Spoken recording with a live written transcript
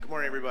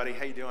everybody.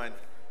 How you doing?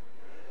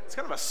 It's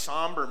kind of a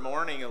somber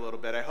morning a little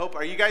bit.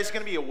 Are you guys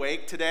going to be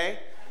awake today?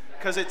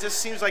 Because it just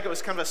seems like it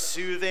was kind of a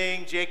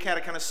soothing, Jake had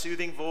a kind of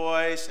soothing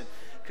voice, and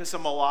because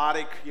of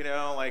melodic,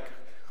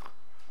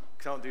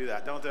 don't do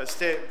that. Don't do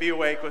it. Be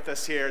awake with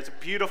us here. It's a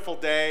beautiful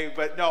day,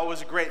 but no, it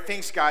was great.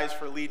 Thanks, guys,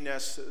 for leading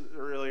us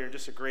earlier.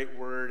 Just a great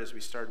word as we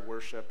started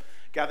worship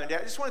gathering day.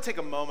 I just want to take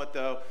a moment,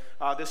 though.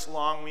 This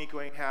long week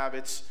we have,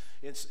 it's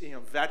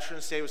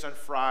Veterans Day was on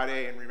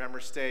Friday, and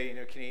Remembrance Day,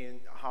 Canadian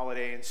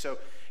holiday. And so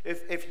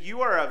if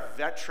you are a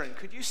veteran,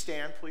 could you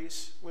stand,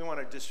 please? We want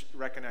to just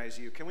recognize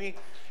you. Can we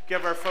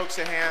give our folks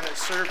a hand that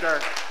served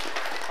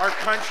our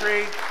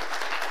country?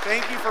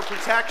 Thank you for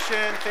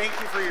protection. Thank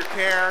you for your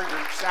care,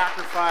 your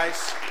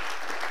sacrifice.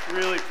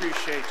 Really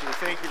appreciate you.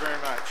 Thank you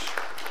very much.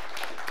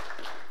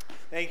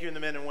 Thank you to the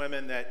men and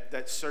women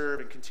that serve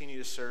and continue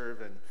to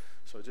serve. And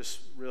so just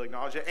really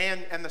acknowledge it.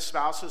 And the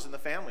spouses and the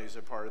families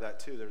are part of that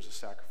too. There's a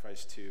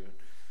sacrifice too,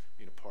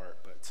 being a part.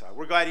 But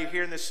we're glad you're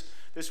here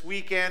this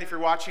weekend. If you're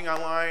watching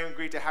online,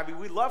 great to have you.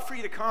 We'd love for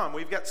you to come.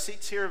 We've got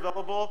seats here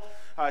available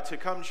to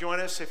come join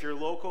us if you're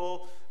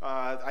local.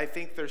 I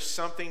think there's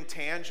something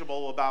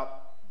tangible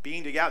about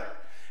being together.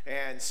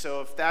 And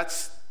so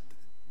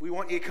we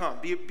want you to come.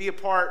 Be a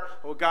part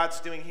of what God's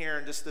doing here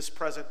in just this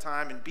present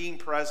time and being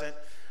present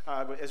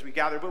as we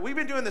gather. But we've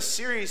been doing this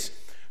series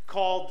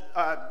called,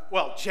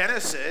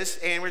 Genesis,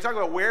 and we're talking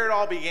about where it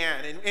all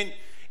began. And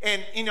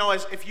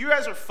if you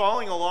guys are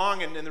following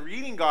along in the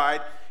reading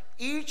guide,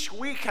 each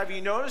week, have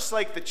you noticed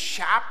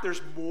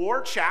there's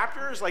more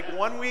chapters? Like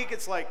one week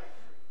it's like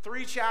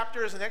 3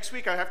 chapters, the next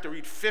week I have to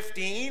read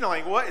 15.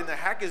 Like, what in the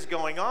heck is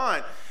going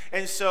on?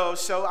 And so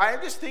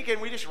I'm just thinking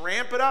we just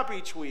ramp it up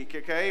each week,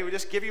 okay? We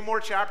just give you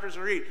more chapters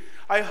to read.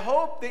 I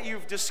hope that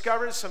you've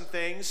discovered some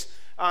things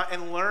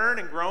and learned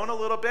and grown a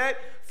little bit.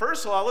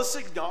 First of all, let's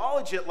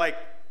acknowledge it,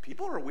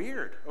 people are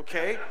weird,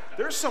 okay?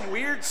 There's some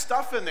weird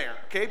stuff in there,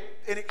 okay?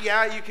 And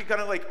you could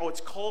kind of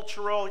it's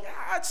cultural.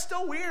 Yeah, it's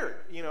still weird.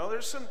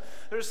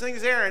 There's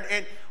things there.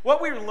 And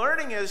what we're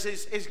learning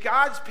is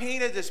God's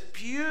painted this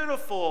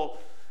beautiful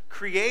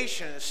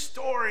creation, a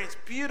story. It's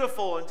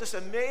beautiful and just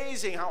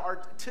amazing how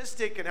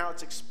artistic and how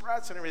it's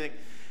expressed and everything.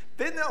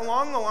 Then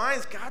along the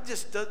lines, God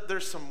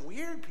there's some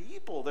weird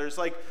people. There's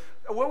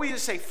what we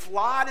just say,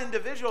 flawed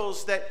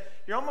individuals that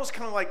you're almost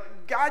kind of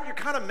God, you're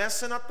kind of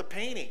messing up the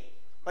painting.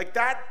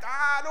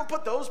 Don't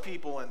put those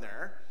people in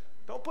there.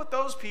 Don't put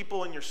those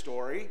people in your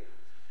story.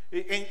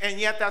 And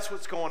yet that's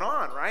what's going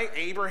on, right?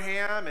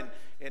 Abraham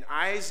and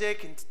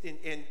Isaac.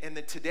 And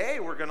then today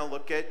we're going to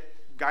look at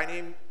a guy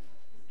named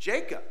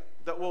Jacob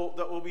that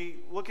we'll be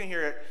looking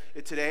here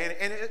at today.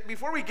 And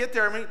before we get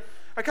there,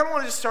 I kind of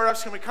want to just start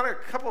off with kind of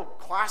a couple of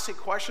classic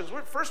questions.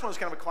 First one is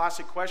kind of a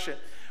classic question.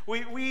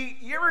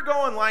 You ever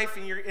go in life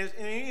and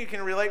you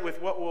can relate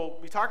with what we'll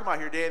be talking about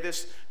here today.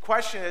 This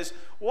question is,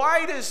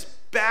 why does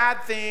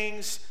bad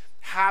things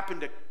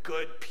happen to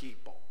good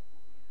people?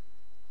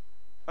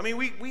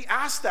 We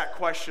ask that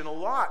question a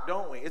lot,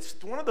 don't we? It's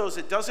one of those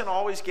that doesn't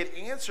always get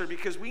answered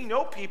because we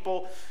know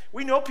people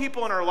in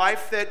our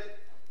life that,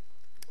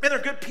 and they're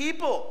good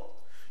people.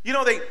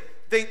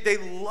 They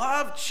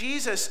love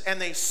Jesus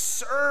and they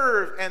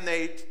serve and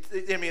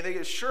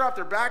they sure off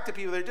their back to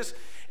people.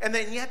 And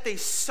then yet they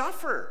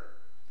suffer.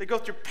 They go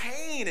through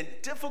pain and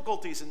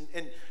difficulties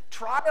and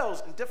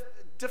trials and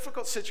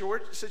difficult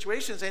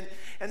situations. And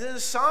then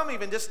some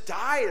even just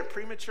die at a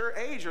premature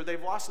age, or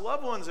they've lost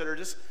loved ones that are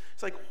just,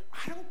 I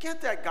don't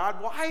get that,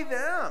 God. Why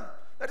them?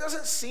 That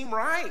doesn't seem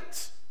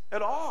right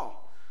at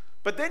all.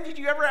 But then did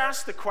you ever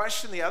ask the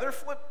question, the other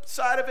flip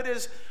side of it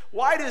is,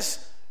 why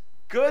does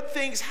good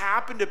things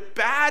happen to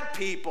bad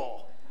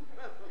people?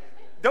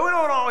 We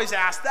don't always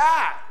ask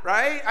that,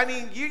 right?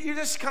 You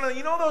just kind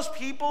of, those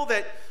people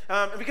that,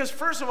 because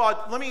first of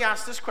all, let me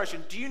ask this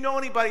question. Do you know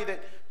anybody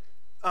that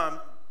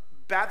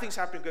bad things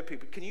happen to good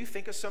people? Can you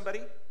think of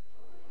somebody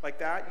like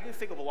that? You can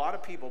think of a lot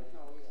of people.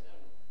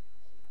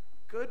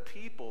 Good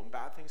people and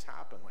bad things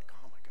happen. Oh my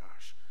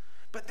gosh.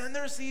 But then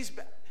there's these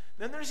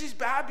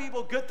bad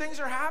people. Good things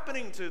are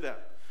happening to them.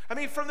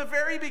 From the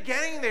very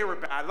beginning, they were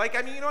bad.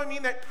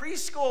 That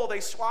preschool,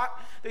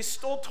 they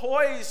stole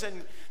toys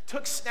and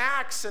took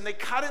snacks, and they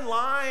cut in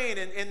line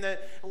and in the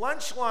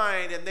lunch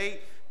line, and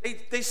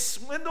they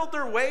swindled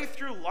their way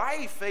through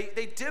life.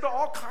 They did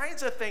all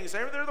kinds of things.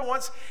 They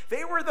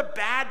were the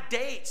bad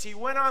dates. You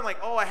went on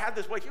I had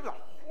this, he was a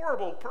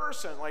horrible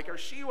person, or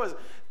she was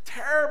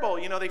terrible.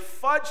 They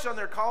fudged on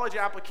their college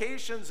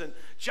applications and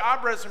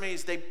job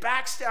resumes. They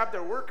backstabbed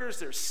their workers.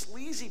 They're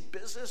sleazy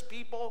business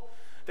people.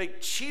 They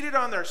cheated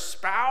on their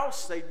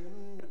spouse. They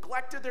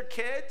neglected their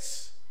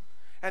kids.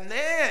 And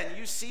then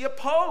you see a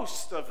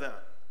post of them.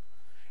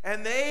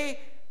 And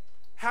they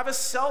have a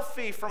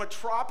selfie from a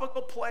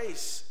tropical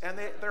place. And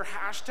their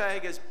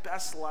hashtag is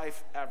best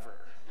life ever.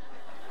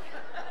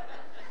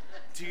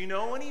 Do you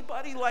know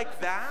anybody like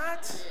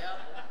that?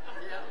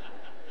 Yeah.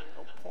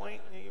 No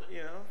point, we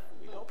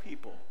know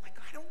people.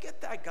 I don't get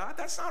that, God.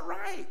 That's not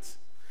right.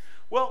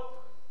 Well,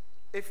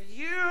 if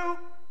you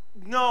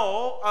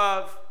know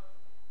of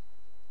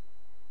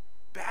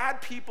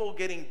bad people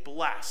getting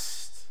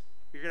blessed,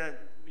 you're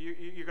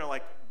gonna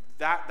like,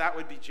 that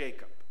would be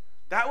Jacob.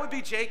 That would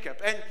be Jacob.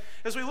 And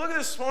as we look at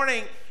this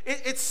morning,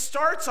 it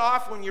starts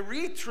off when you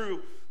read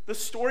through the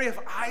story of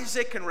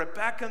Isaac and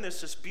Rebekah, and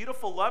there's this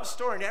beautiful love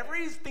story, and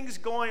everything's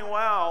going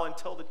well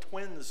until the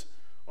twins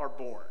are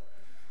born.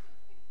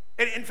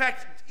 And in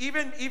fact,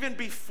 even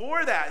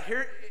before that,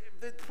 here,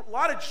 a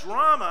lot of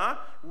drama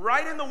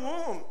right in the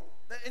womb.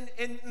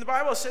 And the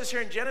Bible says here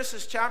in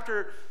Genesis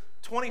chapter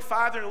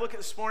 25, they're going to look at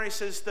this morning, it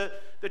says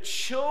the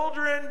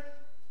children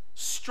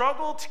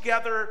struggled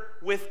together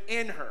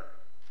within her.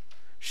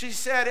 She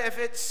said, if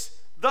it's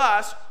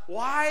thus,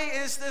 why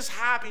is this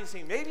happening to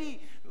me?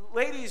 Maybe,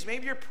 ladies,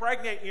 maybe you're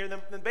pregnant,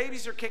 the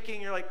babies are kicking,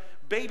 you're like,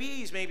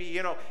 babies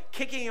maybe,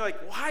 kicking, you're like,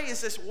 why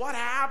is this? What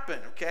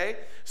happened? Okay?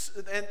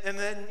 And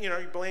then, you're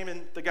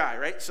blaming the guy,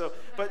 right?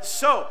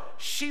 So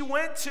she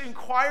went to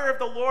inquire of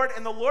the Lord,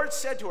 and the Lord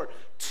said to her,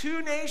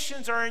 2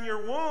 nations are in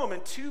your womb,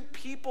 and 2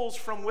 peoples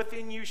from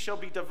within you shall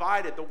be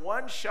divided. The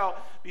one shall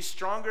be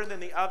stronger than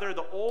the other.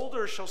 The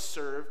older shall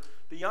serve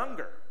the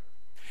younger.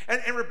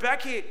 And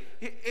Rebekah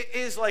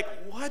is like,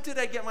 what did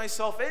I get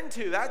myself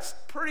into? That's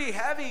pretty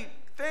heavy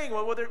thing.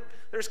 Well,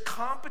 there's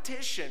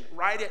competition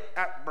right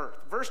at birth.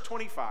 Verse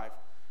 25,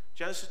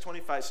 Genesis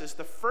 25 says,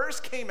 the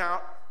first came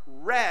out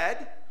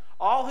red,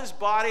 all his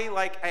body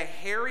like a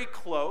hairy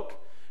cloak.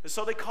 And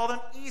so they called him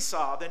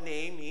Esau. The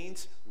name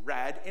means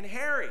red and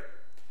hairy.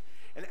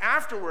 And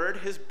afterward,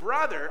 his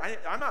brother,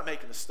 I'm not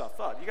making this stuff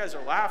up. You guys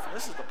are laughing.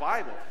 This is the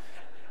Bible.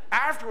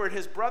 Afterward,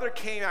 his brother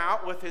came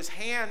out with his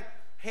hand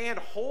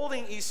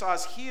holding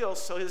Esau's heel,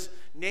 so his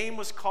name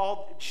was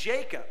called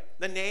Jacob.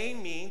 The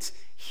name means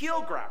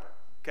heel grabber,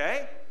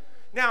 okay?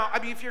 Now,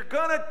 if you're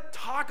going to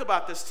talk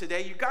about this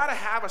today, you got to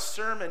have a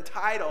sermon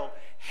title,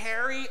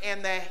 Harry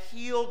and the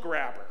Heel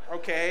Grabber,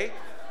 okay?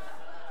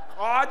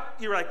 Odd,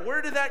 you're like,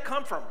 where did that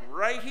come from?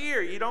 Right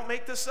here, you don't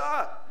make this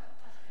up.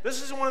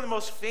 This is one of the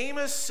most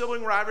famous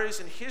sibling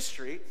rivalries in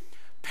history.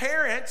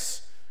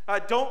 Parents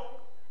don't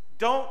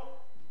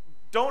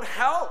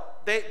help.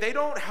 They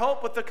don't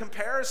help with the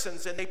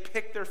comparisons, and they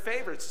pick their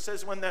favorites. It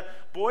says, when the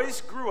boys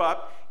grew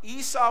up,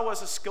 Esau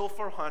was a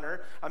skillful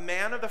hunter, a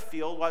man of the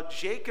field, while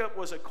Jacob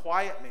was a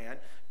quiet man,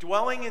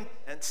 dwelling in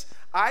tents.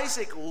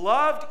 Isaac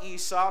loved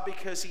Esau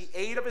because he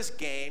ate of his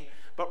game,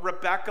 but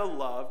Rebekah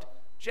loved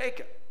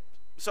Jacob.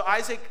 So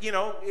Isaac,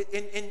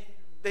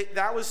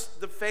 that was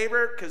the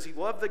favorite because he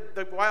loved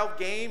the wild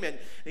game, and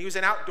he was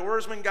an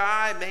outdoorsman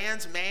guy,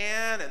 man's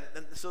man,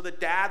 and so the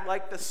dad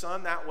liked the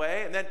son that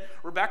way. And then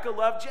Rebekah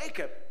loved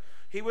Jacob.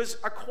 He was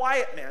a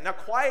quiet man. Now,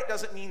 quiet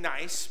doesn't mean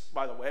nice,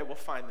 by the way. We'll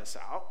find this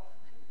out.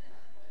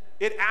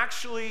 It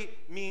actually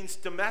means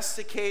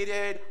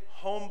domesticated,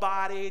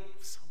 homebodied.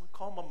 Someone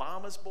call him a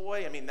mama's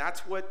boy.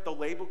 That's what the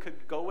label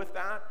could go with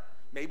that.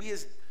 Maybe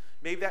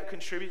that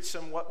contributes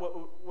some what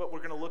we're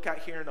going to look at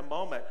here in a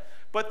moment.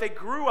 But they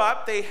grew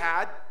up.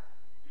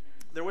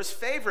 There was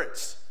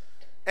favorites.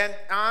 And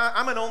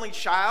I'm an only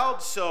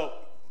child, so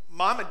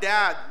mom and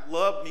dad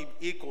loved me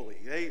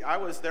equally. I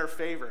was their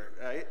favorite,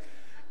 right?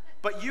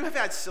 But you have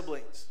had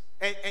siblings,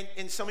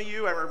 and some of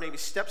you are maybe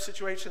step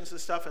situations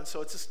and stuff, and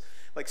so it's just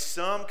like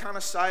some kind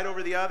of side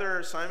over the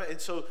other,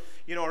 and so,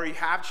 or you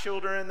have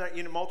children,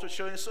 multiple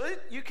children, so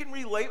you can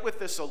relate with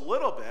this a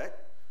little bit.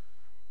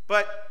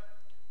 But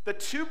the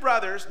 2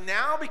 brothers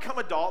now become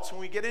adults when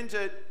we get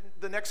into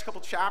the next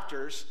couple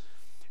chapters,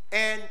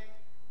 and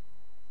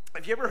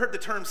have you ever heard the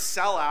term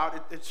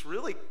sellout? It's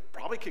really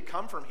probably could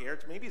come from here.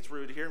 Maybe it's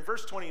rooted here. In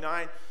verse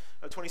 29,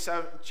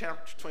 27,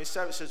 chapter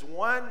 27, it says,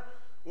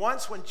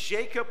 once when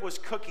Jacob was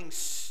cooking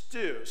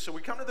stew. So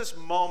we come to this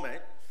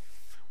moment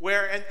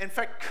where, and in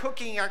fact,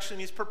 cooking actually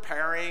means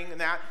preparing, and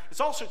that it's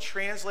also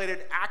translated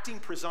acting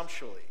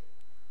presumptuously.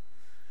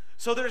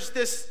 So there's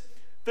this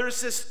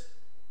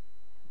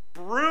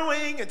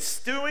brewing and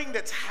stewing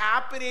that's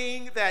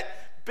happening,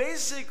 that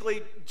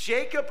basically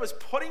Jacob is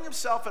putting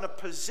himself in a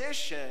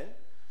position,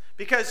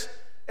 because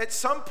at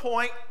some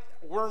point,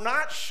 we're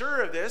not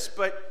sure of this,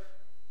 but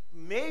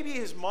maybe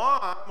his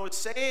mom was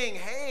saying,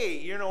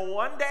 hey,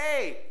 one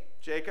day,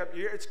 Jacob,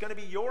 it's going to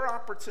be your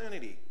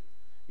opportunity.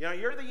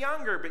 You're the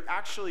younger, but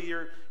actually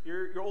your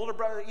older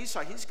brother Esau,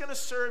 he's going to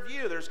serve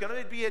you. There's going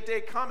to be a day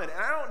coming. And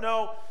I don't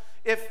know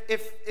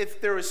if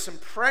there was some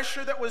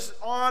pressure that was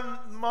on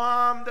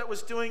mom that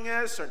was doing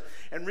this,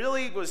 and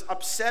really was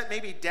upset.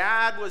 Maybe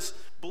dad was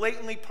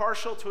blatantly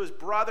partial to his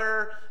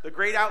brother, the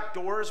great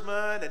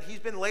outdoorsman, and he's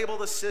been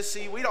labeled a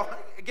sissy. We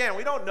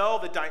don't know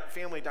the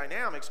family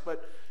dynamics,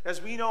 but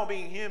as we know,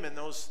 being human,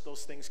 those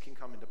things can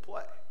come into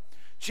play.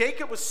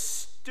 Jacob was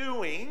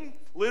stewing,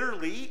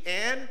 literally,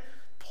 and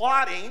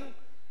plotting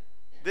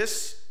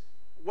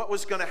what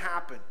was going to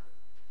happen.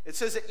 It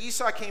says that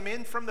Esau came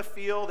in from the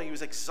field and he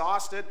was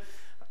exhausted.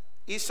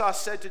 Esau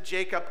said to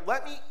Jacob,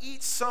 let me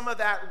eat some of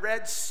that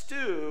red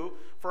stew,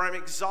 for I'm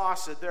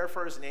exhausted.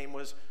 Therefore his name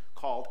was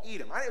called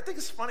Edom. I think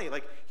it's funny,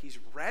 like he's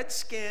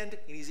red-skinned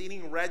and he's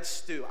eating red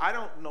stew. I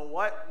don't know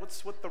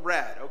what's with the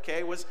red,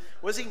 okay? Was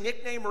he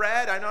nicknamed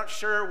Red? I'm not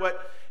sure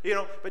what,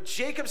 but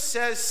Jacob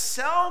says,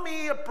 sell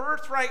me a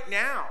birthright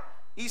now.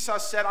 Esau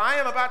said, I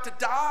am about to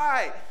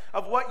die.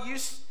 Of what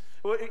use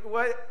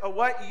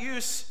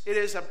it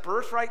is a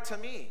birthright to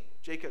me?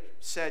 Jacob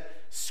said,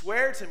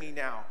 swear to me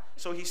now.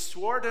 So he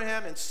swore to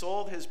him and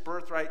sold his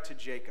birthright to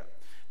Jacob.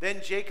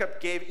 Then Jacob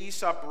gave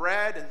Esau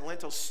bread and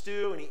lentil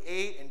stew, and he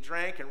ate and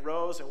drank and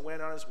rose and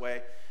went on his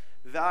way.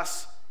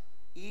 Thus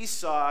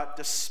Esau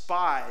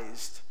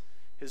despised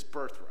his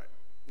birthright.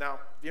 Now,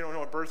 if you don't know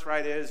what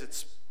birthright is,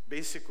 it's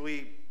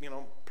basically,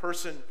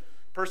 person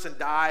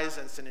dies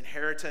and it's an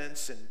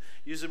inheritance, and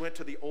usually went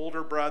to the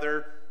older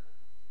brother,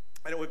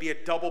 and it would be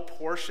a double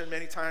portion.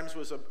 Many times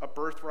was a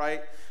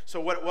birthright.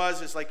 So what it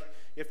was is, like,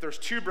 if there's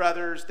two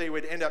brothers, they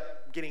would end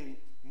up getting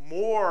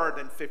more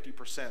than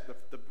 50%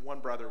 the one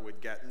brother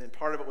would get. And then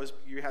part of it was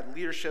you had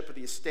leadership of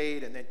the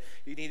estate, and then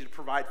you needed to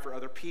provide for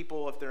other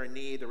people if they're in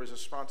need. There was a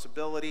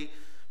responsibility.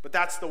 But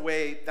that's the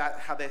way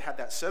how they had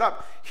that set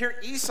up. Here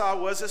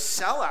Esau was a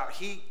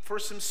sellout for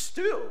some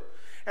stew.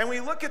 And we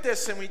look at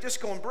this and we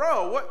just going,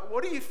 bro,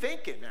 what are you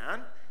thinking,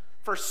 man?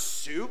 For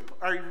soup?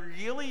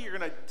 You're going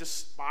to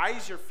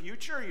despise your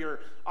future, your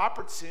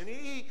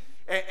opportunity?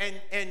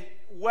 And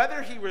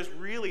whether he was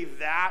really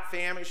that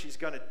famished, he's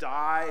going to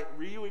die,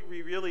 we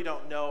really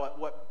don't know at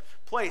what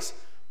place.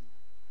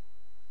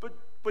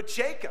 But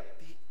Jacob,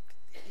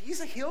 he's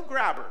a heel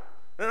grabber.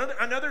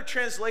 Another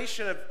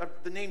translation of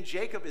the name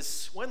Jacob is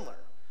swindler.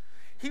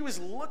 He was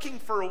looking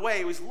for a way.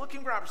 He was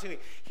looking for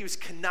opportunity. He was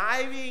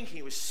conniving.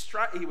 He was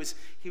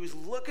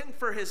looking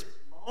for his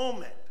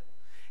moment,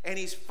 and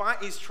he's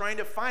trying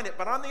to find it.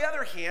 But on the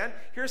other hand,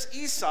 here's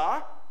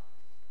Esau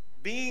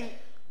being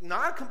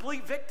not a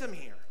complete victim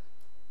here.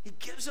 He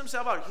gives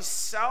himself out. He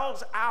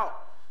sells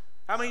out.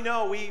 How many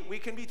know we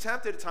can be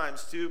tempted at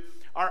times to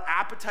our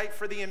appetite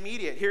for the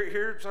immediate?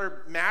 Here's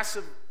our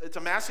it's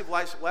a massive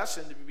life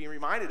lesson to be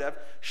reminded of.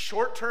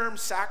 Short-term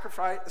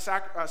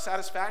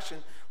satisfaction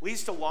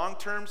leads to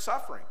long-term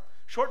suffering.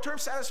 Short-term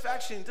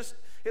satisfaction,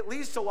 it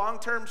leads to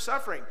long-term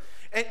suffering.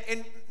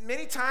 And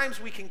many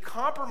times we can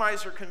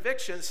compromise our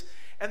convictions,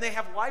 and they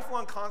have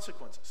lifelong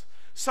consequences.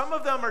 Some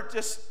of them are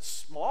just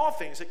small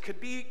things. It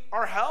could be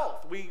our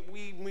health.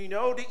 We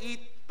know to eat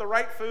the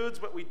right foods,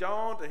 but we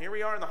don't. And here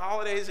we are in the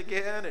holidays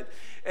again. And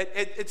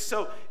it's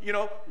so,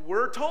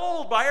 we're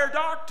told by our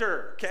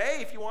doctor, okay,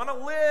 if you want to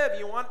live,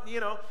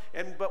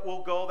 but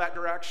we'll go that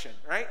direction,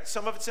 right?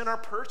 Some of it's in our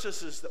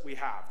purchases that we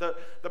have,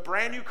 the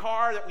brand new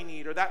car that we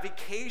need, or that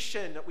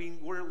vacation that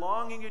we're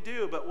longing to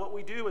do. But what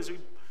we do is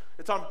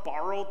it's on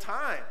borrowed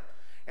time.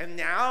 And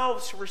now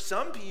for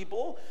some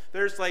people,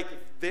 there's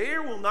they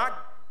will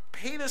not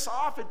pay this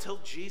off until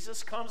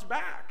Jesus comes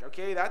back.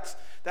 Okay, that's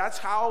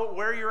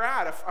where you're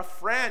at. A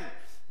friend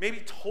maybe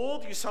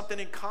told you something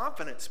in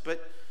confidence,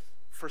 but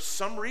for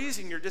some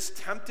reason you're just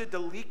tempted to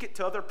leak it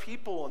to other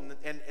people,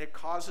 and it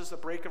causes the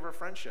break of a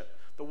friendship.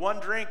 The one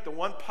drink, the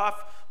one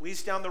puff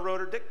leads down the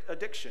road of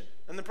addiction.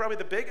 And then probably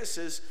the biggest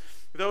is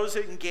those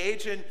that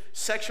engage in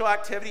sexual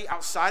activity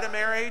outside of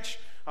marriage,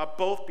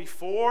 both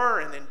before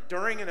and then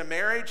during in a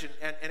marriage,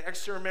 and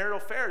extramarital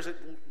affairs.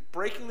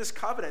 Breaking this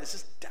covenant is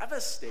just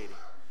devastating.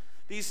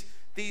 These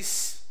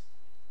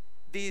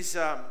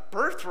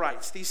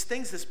birthrights, these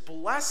things, this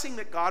blessing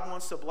that God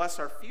wants to bless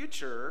our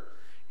future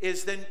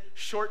is then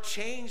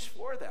shortchanged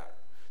for that.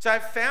 So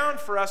I've found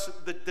for us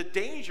the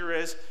danger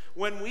is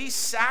when we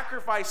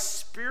sacrifice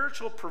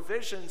spiritual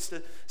provisions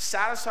to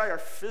satisfy our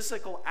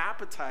physical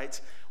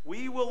appetites,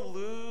 we will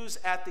lose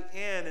at the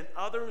end, and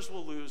others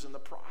will lose in the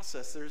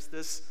process. There's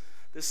this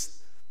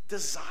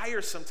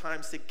desire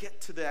sometimes to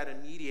get to that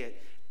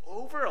immediate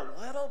over a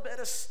little bit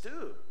of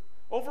stew.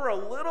 Over a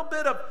little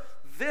bit of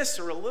this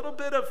or a little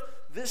bit of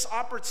this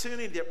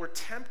opportunity that we're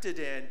tempted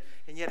in,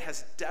 and yet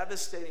has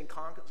devastating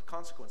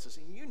consequences.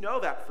 And you know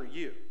that for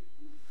you.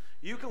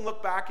 You can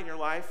look back in your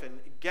life, and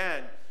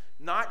again,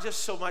 not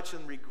just so much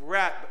in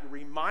regret, but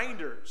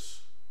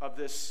reminders of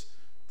this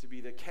to be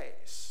the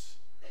case.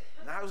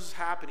 And that was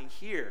happening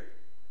here.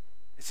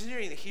 It's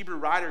interesting, the Hebrew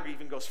writer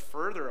even goes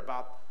further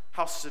about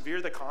how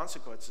severe the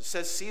consequences. It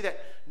says, see that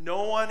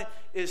no one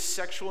is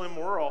sexually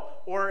immoral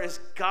or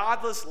is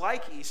godless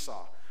like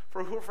Esau,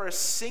 who for a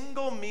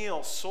single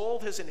meal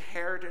sold his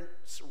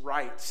inheritance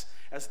rights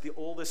as the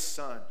oldest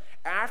son.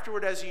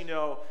 Afterward, as you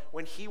know,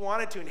 when he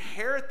wanted to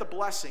inherit the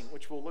blessing,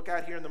 which we'll look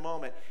at here in a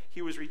moment,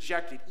 he was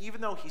rejected. Even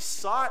though he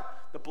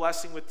sought the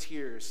blessing with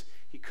tears,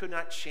 he could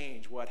not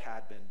change what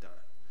had been done.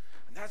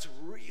 And that's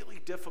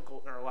really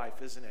difficult in our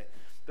life, isn't it?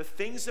 The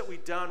things that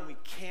we've done, we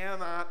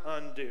cannot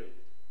undo.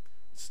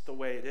 It's the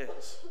way it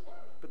is.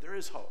 But there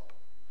is hope.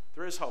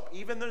 There is hope.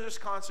 Even though there's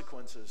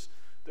consequences,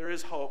 there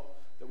is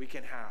hope that we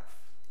can have.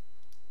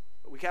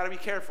 But we got to be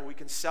careful. We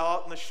can sell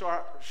out in the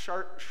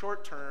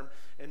short term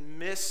and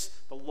miss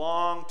the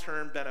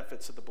long-term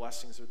benefits of the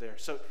blessings that are there.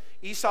 So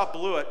Esau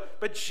blew it.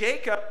 But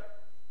Jacob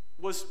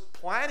was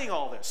planning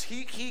all this.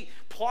 He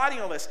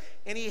plotting all this.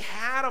 And he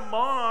had a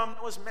mom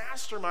that was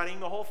masterminding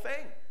the whole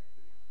thing.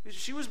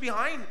 She was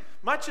behind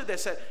much of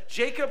this.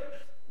 Jacob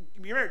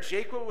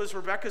was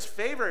Rebekah's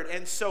favorite,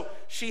 and so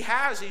she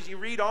has, as you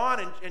read on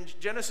in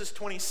Genesis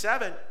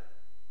 27,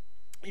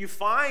 you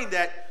find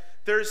that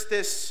there's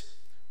this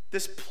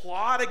this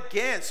plot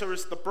again. So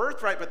there's the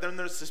birthright, but then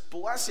there's this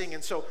blessing.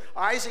 And so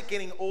Isaac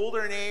getting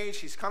older in age,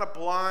 he's kind of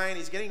blind,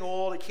 he's getting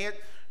old, he can't,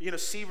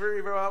 see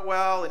very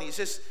well,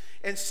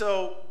 and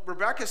so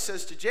Rebekah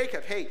says to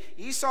Jacob, hey,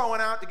 Esau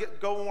went out to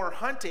go more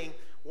hunting.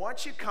 Why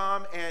don't you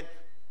come and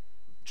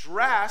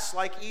dress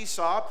like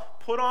Esau,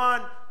 put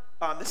on,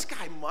 this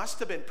guy must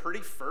have been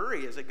pretty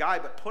furry as a guy,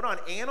 but put on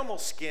animal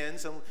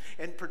skins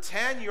and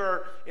pretend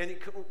and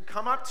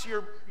come up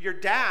to your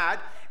dad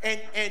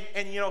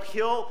and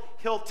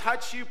he'll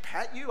touch you,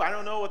 pet you. I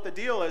don't know what the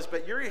deal is,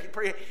 but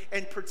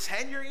and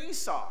pretend you're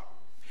Esau.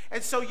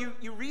 And so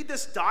you read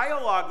this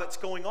dialogue that's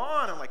going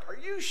on. I'm like, are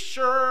you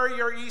sure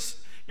you're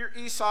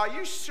Esau?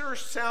 You sure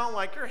sound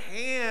like your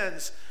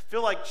hands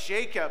feel like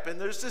Jacob.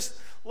 And there's this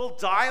little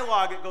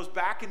dialogue that goes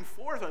back and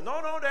forth.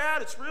 No,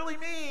 Dad, it's really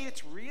me.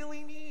 It's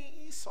really me,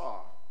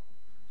 Esau.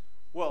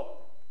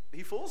 Well,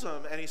 he fools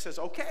him and he says,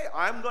 okay,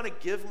 I'm going to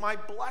give my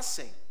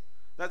blessing.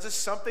 That's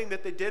just something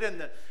that they did in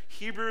the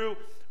Hebrew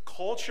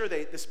culture.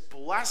 This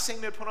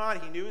blessing they put on.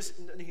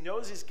 He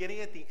knows he's getting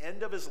at the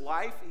end of his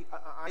life,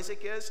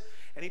 Isaac is,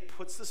 and he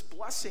puts this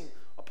blessing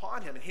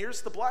upon him. And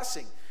here's the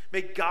blessing.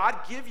 May God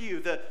give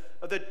you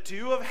the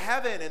dew of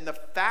heaven and the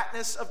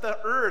fatness of the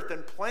earth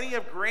and plenty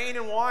of grain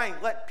and wine.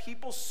 Let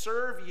people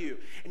serve you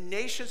and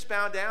nations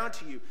bow down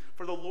to you.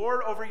 For the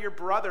Lord over your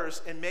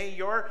brothers, and may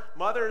your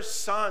mother's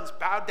sons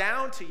bow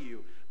down to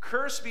you.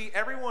 Cursed be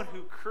everyone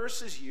who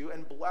curses you,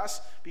 and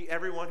blessed be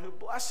everyone who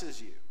blesses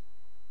you.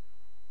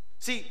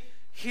 See,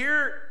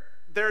 here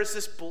there's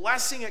this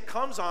blessing that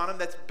comes on him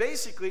that's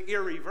basically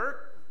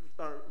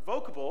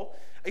irrevocable.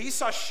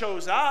 Esau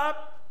shows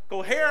up.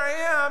 Go, here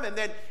I am, and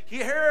then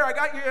here I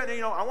got you, and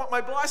I want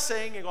my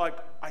blessing, and go like,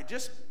 I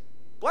just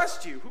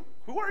blessed you.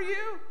 Who are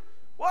you?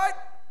 What?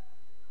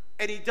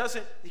 And he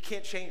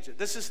can't change it.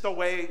 This is the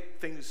way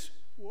things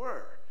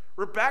were.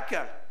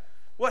 Rebekah,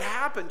 what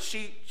happened?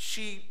 She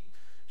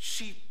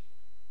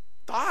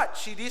thought,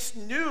 she just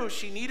knew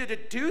she needed to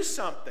do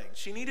something.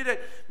 She needed to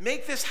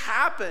make this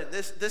happen,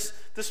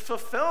 this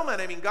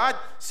fulfillment. I mean, God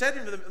said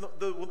in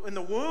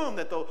the womb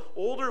that the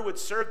older would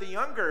serve the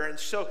younger, and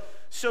so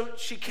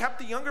she kept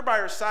the younger by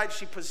her side.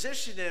 She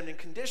positioned him and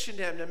conditioned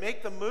him to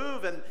make the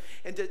move, and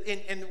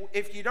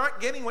if you're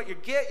not getting what you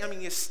get, I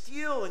mean, you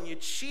steal and you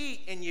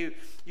cheat and you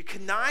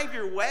connive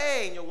your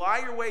way and you lie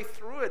your way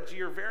through it to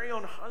your very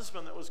own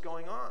husband that was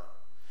going on.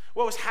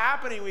 What was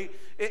happening,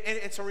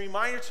 it's a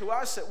reminder to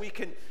us that we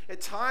can,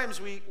 at times,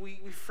 we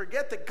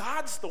forget that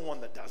God's the one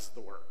that does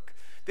the work.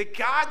 That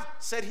God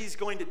said he's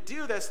going to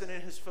do this, and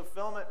in his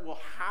fulfillment will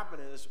happen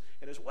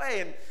in his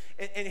way.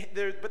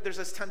 But there's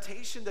this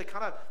temptation to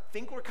kind of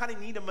think we kind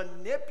of need to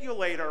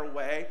manipulate our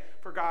way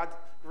for God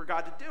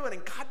to do it.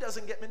 And God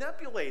doesn't get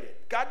manipulated.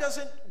 God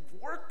doesn't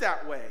work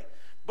that way.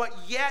 But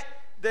yet,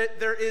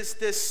 there is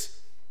this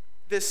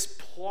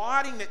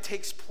plotting that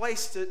takes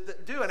place to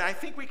do. And I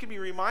think we can be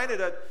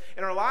reminded of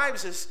in our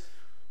lives is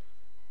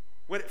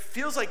when it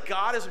feels like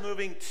God is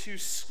moving too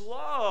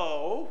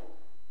slow,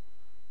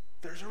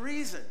 there's a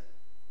reason.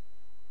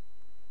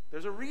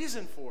 There's a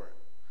reason for it.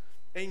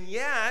 And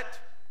yet,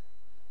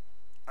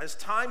 as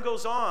time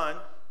goes on,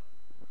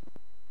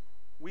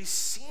 we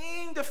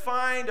seem to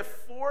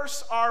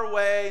force our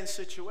way in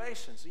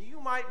situations.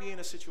 You might be in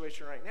a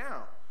situation right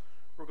now.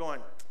 We're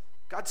going,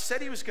 God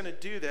said he was going to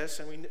do this,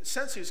 and we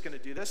sense he was going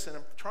to do this, and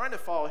I'm trying to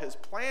follow his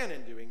plan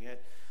in doing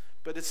it,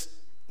 but it's,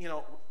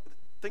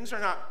 things are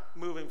not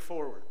moving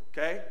forward,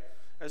 okay?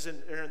 As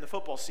in the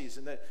football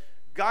season, that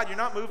God, you're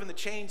not moving the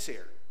chains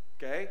here,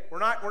 okay? We're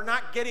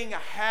not getting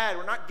ahead.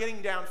 We're not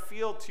getting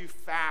downfield too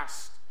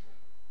fast.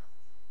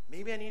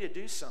 Maybe I need to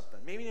do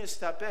something. Maybe I need to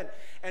step in.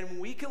 And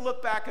we can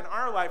look back in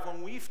our life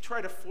when we've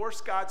tried to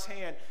force God's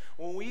hand,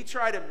 when we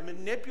try to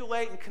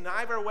manipulate and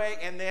connive our way,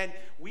 and then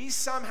we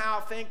somehow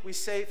think we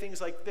say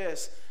things like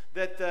this,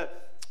 that the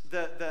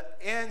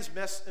end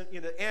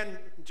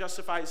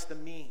justifies the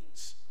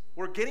means.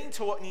 We're getting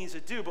to what needs to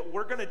do, but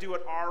we're going to do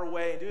it our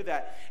way and do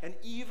that. And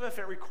even if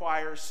it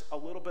requires a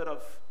little bit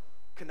of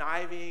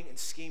conniving and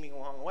scheming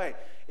along the way,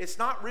 it's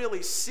not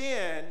really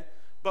sin.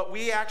 But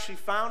we actually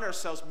found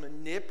ourselves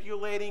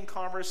manipulating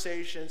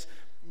conversations,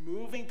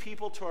 moving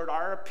people toward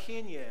our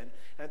opinion.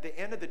 And at the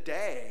end of the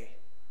day,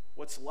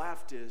 what's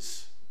left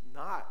is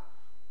not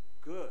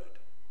good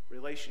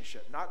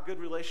relationship. Not good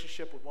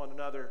relationship with one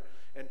another,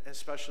 and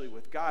especially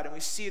with God. And we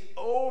see it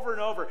over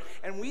and over.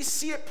 And we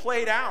see it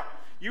played out.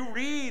 You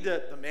read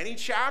the many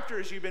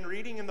chapters you've been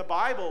reading in the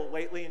Bible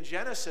lately in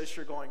Genesis,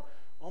 you're going,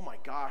 oh my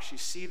gosh, you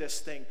see this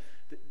thing.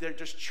 They're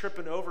just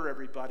tripping over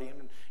everybody,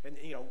 and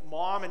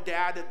mom and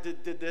dad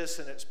did this,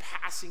 and it's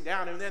passing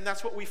down, and then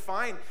that's what we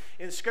find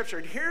in Scripture.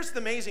 And here's the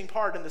amazing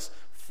part in this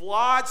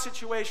flawed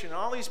situation, and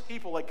all these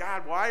people like,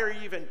 God, why are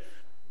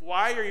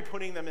you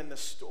putting them in the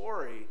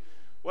story?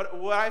 What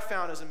I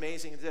found is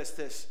amazing is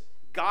this: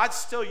 God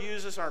still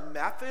uses our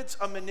methods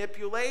of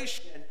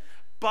manipulation,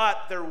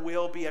 but there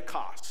will be a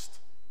cost.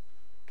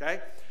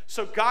 Okay,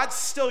 so God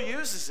still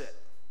uses it.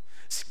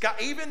 God,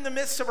 even in the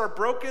midst of our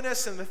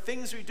brokenness and the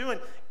things we're doing,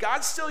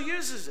 God still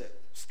uses it.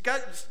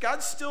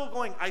 God's still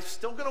going, I'm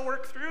still going to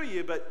work through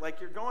you, but like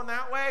you're going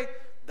that way,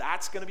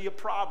 that's going to be a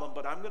problem,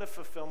 but I'm going to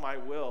fulfill my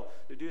will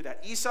to do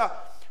that. Esau,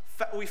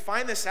 we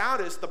find this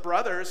out as the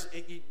brothers,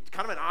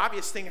 kind of an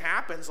obvious thing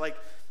happens, like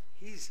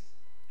he's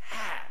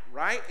mad,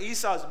 right?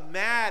 Esau's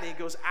mad, and he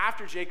goes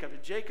after Jacob,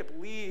 and Jacob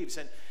leaves,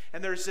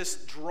 and there's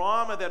this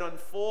drama that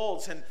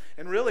unfolds,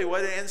 and really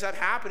what ends up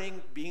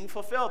happening, being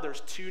fulfilled.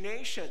 There's two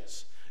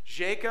nations.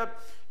 Jacob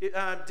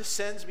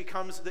descends,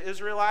 becomes the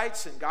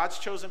Israelites and God's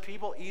chosen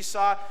people.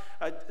 Esau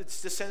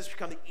descends,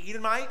 become the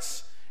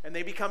Edomites, and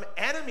they become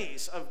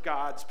enemies of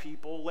God's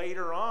people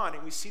later on.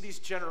 And we see these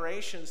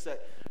generations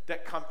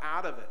that come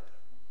out of it.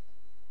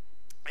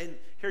 And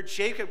here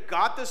Jacob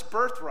got this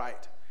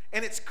birthright,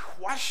 and it's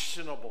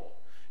questionable.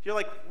 You're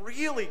like,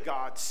 really,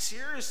 God?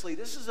 Seriously?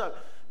 This is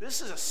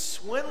a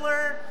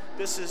swindler.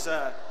 This is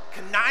a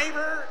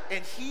conniver,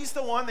 and he's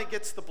the one that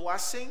gets the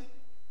blessing.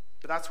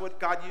 But that's what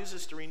God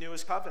uses to renew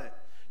his covenant.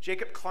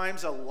 Jacob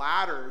climbs a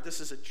ladder. This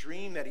is a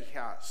dream that he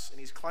has, and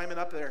he's climbing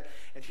up there.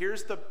 And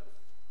here's the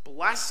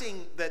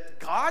blessing that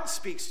God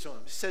speaks to him.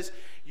 He says,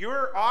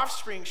 your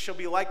offspring shall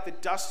be like the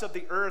dust of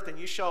the earth, and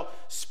you shall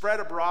spread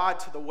abroad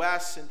to the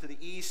west and to the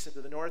east and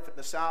to the north and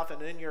the south,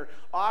 and then your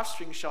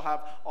offspring shall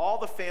have all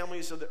the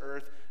families of the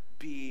earth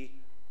be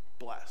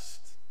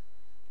blessed.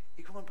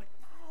 You're going, but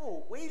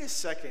no, wait a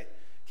second.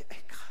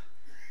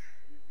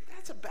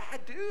 That's a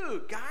bad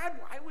dude. God,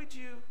 why would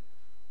you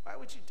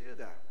do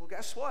that? Well,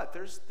 guess what?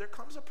 There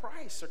comes a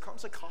price. There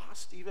comes a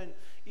cost, even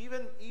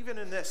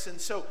in this. And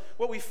so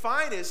what we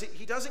find is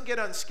he doesn't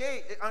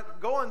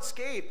go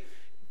unscathed.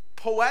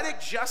 Poetic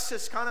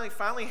justice kind of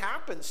finally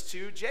happens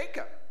to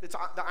Jacob. It's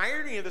the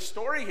irony of the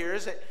story here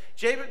is that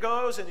Jacob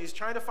goes and he's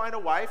trying to find a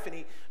wife, and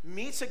he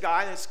meets a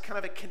guy that's kind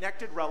of a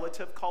connected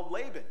relative called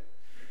Laban.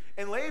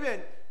 And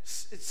Laban,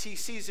 he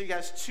sees he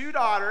has two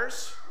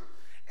daughters.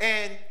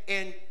 And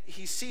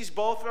he sees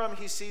both of them.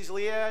 He sees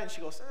Leah, and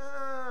she goes,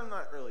 I'm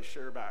not really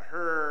sure about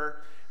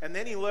her. And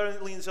then he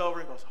leans over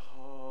and goes,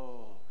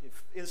 oh, he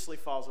instantly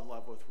falls in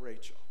love with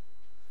Rachel.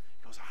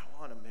 He goes, I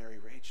want to marry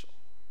Rachel.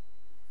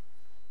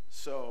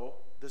 So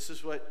this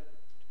is what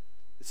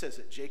it says,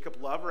 that Jacob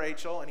loved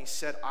Rachel, and he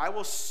said, I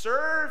will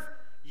serve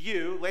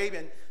you,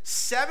 Laban,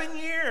 7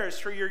 years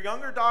for your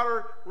younger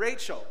daughter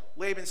Rachel.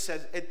 Laban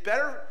said, it's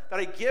better that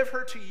I give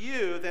her to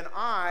you than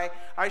I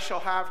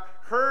shall have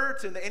her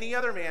to any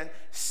other man.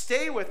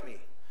 Stay with me.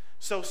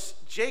 So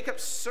Jacob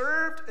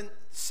served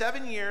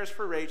 7 years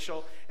for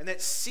Rachel, and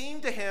it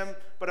seemed to him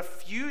but a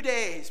few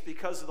days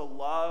because of the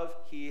love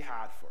he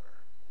had for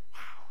her.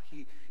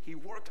 Wow, he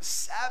worked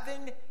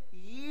 7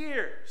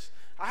 years.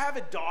 I have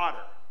a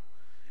daughter,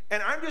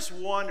 and I'm just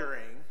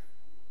wondering,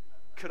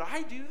 could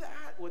I do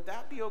that? Would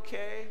that be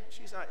okay?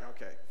 She's not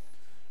okay.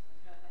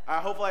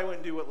 Hopefully I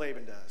wouldn't do what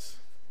Laban does.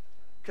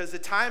 Because the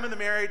time of the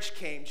marriage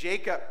came,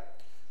 Jacob,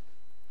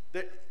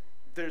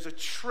 there's a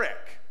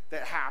trick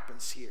that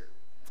happens here.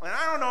 And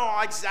I don't know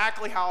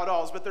exactly how it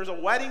all is, but there's a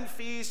wedding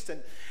feast,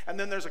 and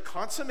then there's a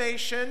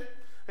consummation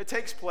that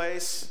takes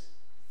place.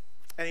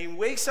 And he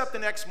wakes up the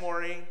next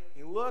morning,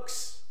 he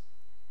looks,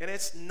 and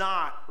it's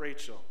not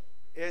Rachel.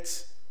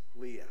 It's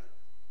Leah.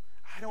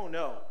 I don't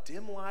know.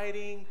 Dim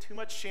lighting, too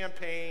much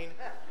champagne.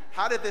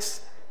 How did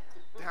this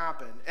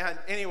happen? And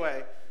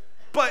anyway,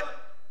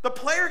 but the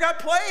player got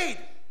played.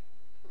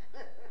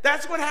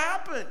 That's what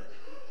happened.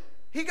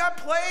 He got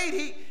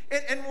played.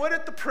 And what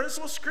did the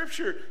principle of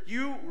Scripture?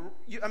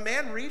 A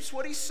man reaps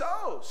what he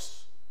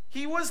sows.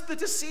 He was the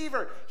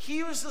deceiver.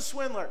 He was the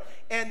swindler.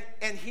 And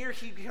here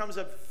he becomes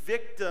a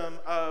victim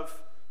of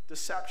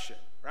deception,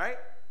 right?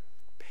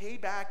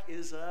 Payback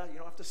is you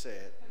don't have to say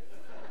it.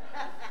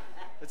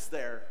 It's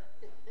there.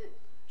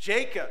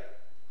 Jacob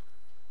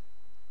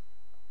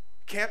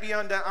can't be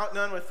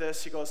outdone with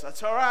this. He goes,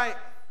 that's all right.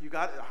 You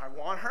got it. I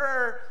want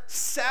her.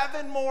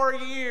 7 more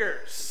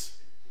years.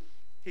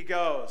 He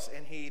goes,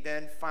 and he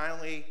then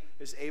finally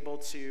is able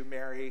to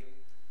marry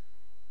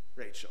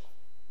Rachel.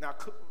 Now,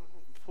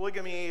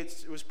 polygamy,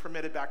 it was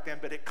permitted back then,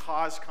 but it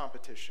caused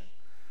competition.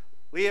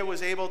 Leah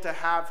was able to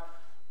have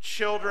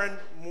children,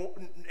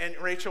 and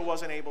Rachel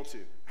wasn't able to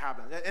have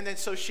them. And then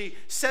so she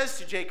says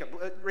to Jacob,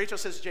 Rachel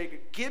says to Jacob,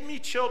 give me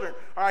children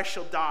or I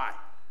shall die.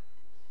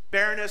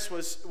 Barrenness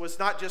was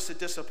not just a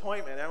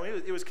disappointment. I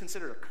mean, it was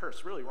considered a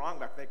curse. Really wrong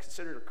back then.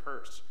 Considered a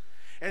curse.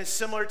 And it's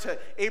similar to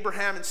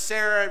Abraham and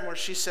Sarah, where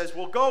she says,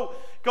 well, go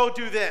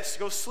do this.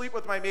 Go sleep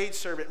with my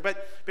maidservant.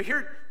 But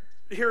here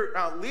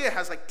Leah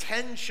has like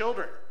 10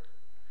 children.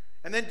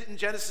 And then in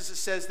Genesis it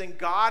says, then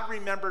God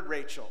remembered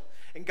Rachel.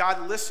 And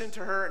God listened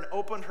to her and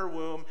opened her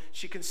womb.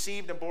 She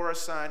conceived and bore a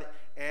son,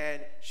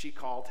 and she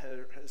called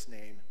his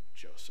name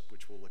Joseph,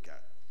 which we'll look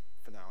at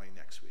finale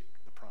next week,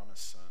 the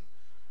promised son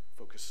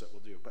focus that we'll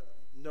do. But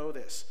know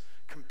this,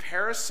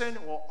 comparison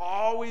will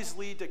always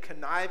lead to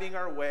conniving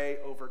our way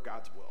over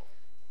God's will.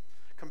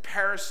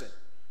 Comparison.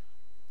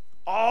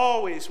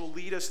 always will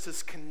lead us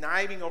to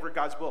conniving over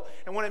God's will.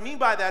 And what I mean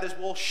by that is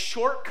we'll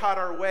shortcut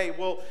our way.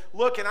 We'll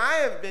look, and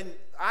I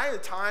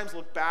at times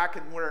look back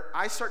and where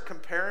I start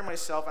comparing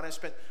myself, and I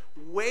spent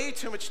way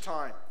too much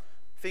time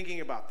thinking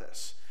about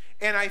this.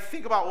 And I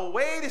think about, well,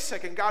 wait a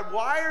second, God,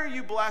 why are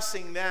you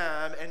blessing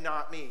them and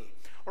not me?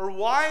 Or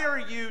why are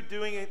you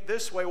doing it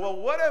this way? Well,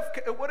 what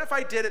if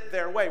I did it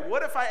their way?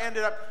 What if I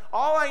ended up,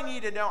 all I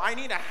need to know, I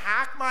need to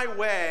hack my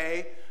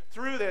way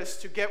through this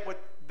to get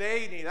what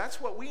they need.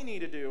 That's what we need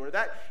to do.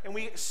 And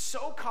we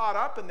so caught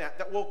up in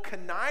that we'll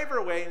connive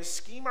our way and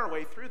scheme our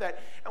way through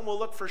that, and we'll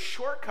look for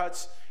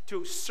shortcuts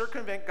to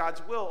circumvent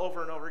God's will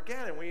over and over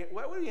again. And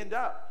what would we end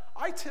up?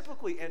 I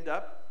typically end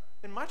up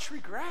in much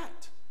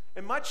regret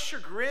and much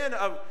chagrin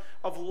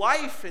of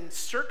life and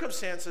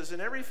circumstances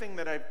and everything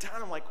that I've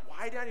done. I'm like,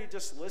 why didn't I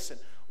just listen?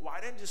 Why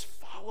didn't I just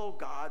follow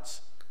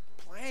God's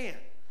plan?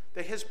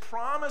 That his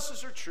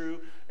promises are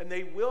true and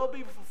they will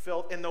be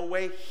fulfilled in the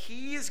way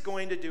he is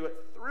going to do it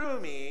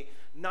through me,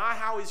 not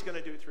how he's going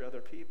to do it through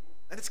other people.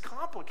 And it's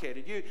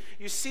complicated.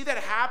 You see that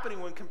happening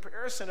when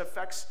comparison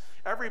affects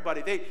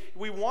everybody.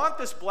 We want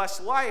this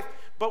blessed life,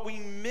 but we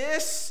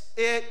miss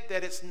it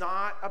that it's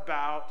not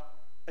about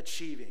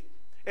achieving.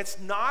 It's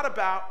not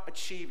about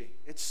achieving.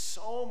 It's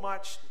so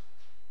much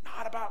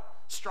not about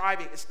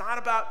striving. It's not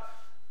about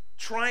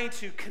trying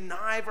to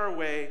connive our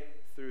way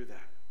through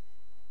that.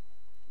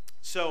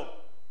 So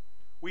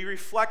we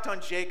reflect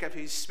on Jacob.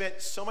 He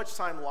spent so much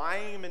time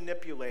lying and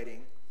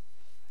manipulating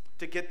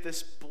to get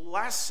this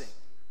blessing.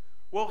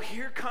 Well,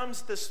 here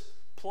comes this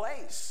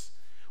place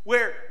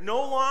where no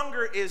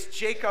longer is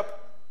Jacob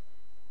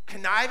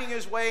conniving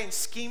his way and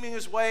scheming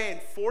his way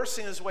and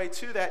forcing his way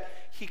to that.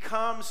 He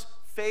comes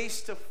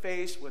face to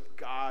face with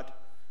God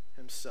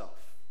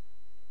himself.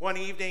 One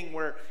evening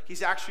where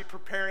he's actually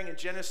preparing in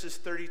Genesis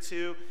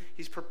 32,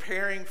 he's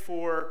preparing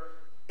for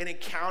an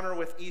encounter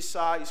with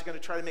Esau. He's going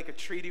to try to make a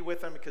treaty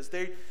with him because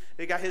they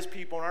got his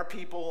people and our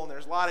people, and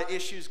there's a lot of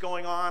issues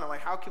going on. I'm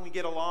like, how can we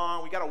get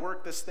along? We got to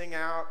work this thing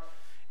out.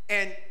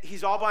 And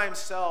he's all by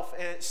himself.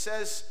 And it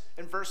says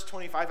in verse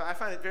 25, I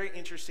find it very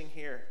interesting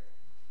here.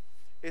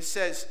 It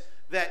says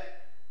that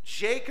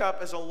Jacob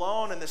is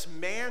alone, and this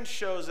man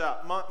shows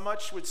up.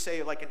 Much would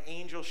say like an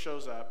angel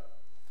shows up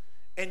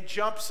and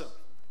jumps him.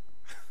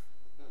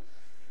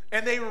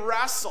 And they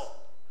wrestle.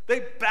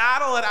 They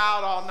battle it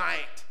out all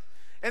night.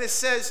 And it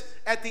says,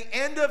 at the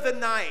end of the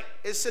night,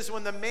 it says,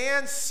 when the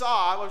man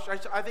saw,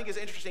 which I think is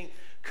interesting,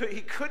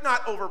 he could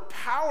not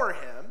overpower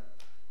him.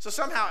 So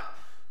somehow,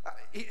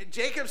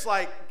 Jacob's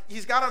like,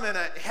 he's got him in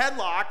a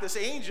headlock, this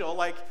angel,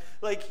 like,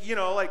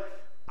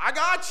 I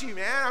got you,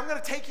 man. I'm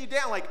going to take you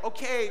down. Like,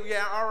 okay,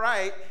 yeah, all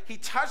right. He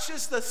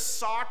touches the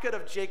socket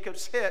of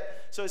Jacob's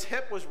hip, so his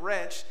hip was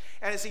wrenched.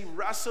 And as he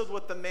wrestled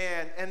with the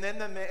man, and then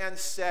the man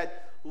said,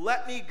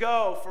 let me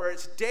go, for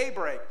it's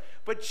daybreak.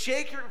 But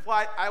Jacob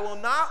replied, I will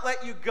not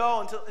let you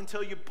go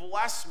until you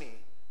bless me.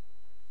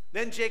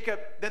 Then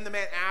the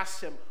man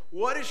asked him,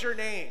 what is your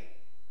name?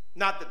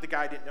 Not that the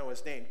guy didn't know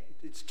his name.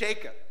 It's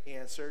Jacob, he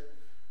answered.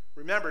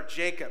 Remember,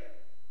 Jacob,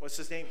 what's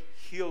his name?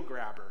 Heel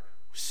grabber,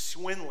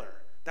 swindler.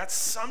 That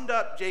summed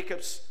up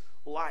Jacob's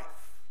life.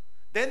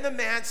 Then the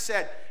man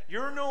said,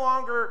 you're no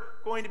longer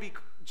going to be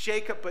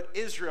Jacob but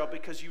Israel,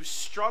 because you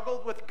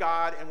struggled with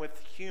God and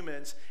with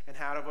humans and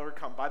how to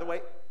overcome. By the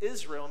way,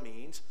 Israel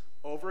means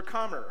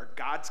overcomer or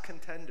God's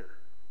contender.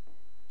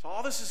 So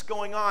all this is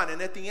going on,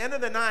 and at the end of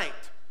the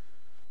night,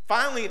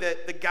 finally the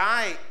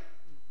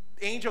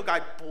angel guy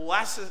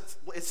blesses.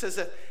 It says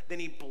that then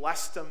he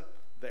blessed him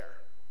there.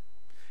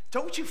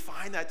 Don't you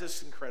find that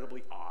just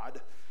incredibly odd?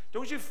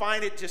 Don't you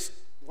find it just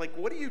like,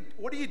 what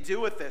do you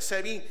do with this?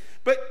 I mean,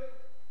 but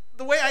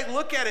the way I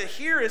look at it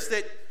here is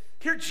that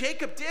here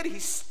Jacob did. He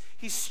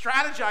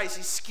strategized,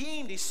 he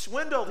schemed, he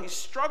swindled, he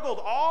struggled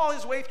all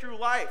his way through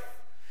life.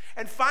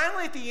 And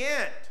finally at the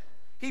end,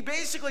 he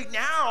basically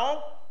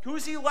now, who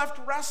is he left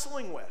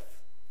wrestling with?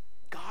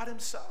 God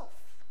himself.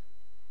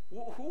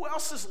 Who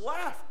else is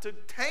left to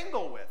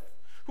tangle with?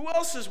 Who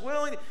else is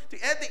willing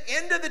to, at the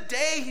end of the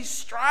day, he's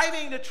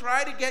striving to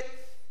try to get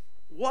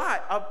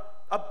what?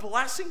 A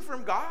blessing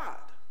from God.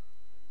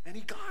 And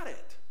he got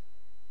it.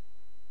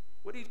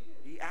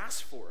 He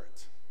asked for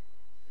it.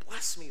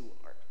 Bless me,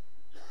 Lord.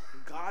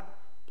 And God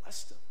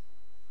blessed him.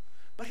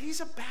 But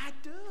he's a bad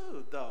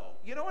dude, though.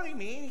 You know what I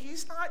mean? He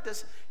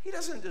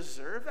doesn't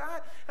deserve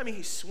that. I mean,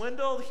 he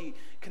swindled, he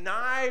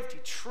connived, he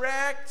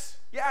tricked.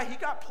 Yeah, he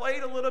got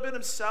played a little bit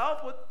himself.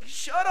 Well, he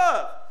should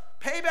have.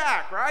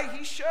 Payback, right?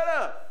 He should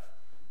have.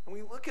 And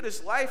we look at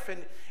his life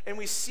and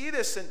we see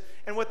this, and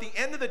at the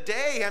end of the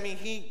day, I mean,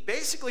 he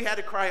basically had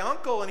to cry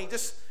uncle, and he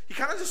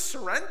kind of just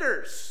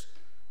surrenders.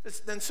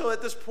 And so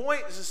at this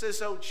point, it says,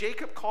 so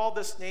Jacob called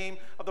this name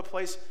of the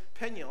place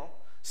Peniel,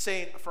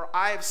 saying, for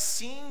I have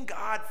seen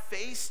God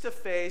face to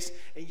face,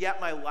 and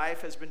yet my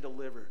life has been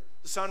delivered.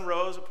 The sun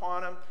rose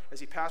upon him as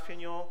he passed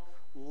Peniel,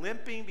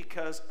 limping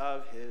because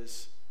of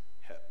his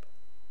hip.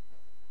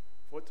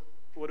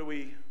 What do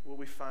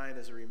we find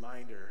as a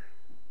reminder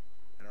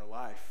in our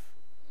life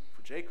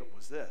for Jacob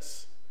was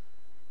this.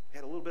 He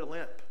had a little bit of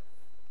limp.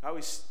 I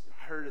always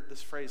I heard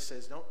this phrase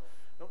says, don't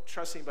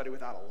trust anybody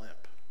without a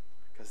limp,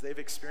 because they've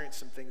experienced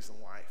some things in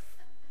life.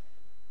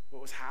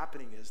 What was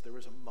happening is there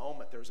was a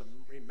moment, there was a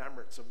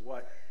remembrance of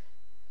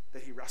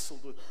that he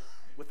wrestled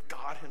with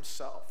God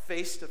himself,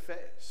 face to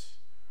face.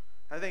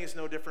 I think it's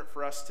no different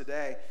for us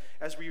today.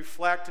 As we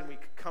reflect and we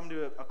come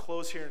to a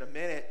close here in a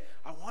minute,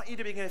 I want you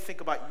to begin to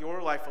think about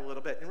your life a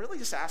little bit, and really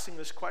just asking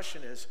this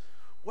question is,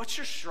 what's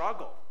your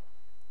struggle?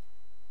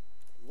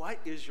 What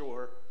is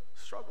your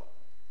struggle?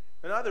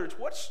 In other words,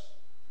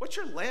 what's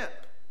your limp?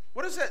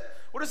 What does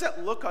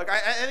that look like?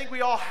 I think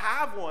we all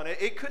have one.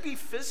 It could be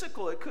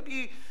physical. It could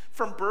be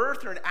from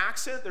birth or an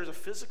accident. There's a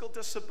physical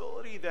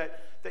disability that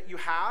you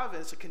have,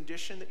 and it's a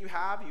condition that you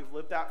have. You've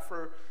lived that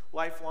for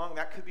lifelong.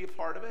 That could be a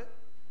part of it.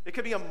 It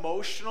could be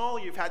emotional.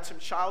 You've had some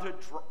childhood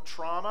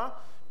trauma,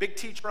 big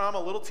T trauma,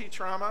 little t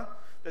trauma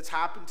that's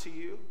happened to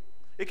you.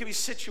 It could be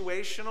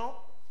situational.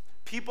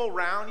 People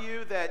around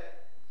you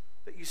that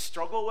you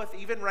struggle with,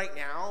 even right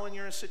now when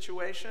you're in a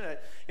situation.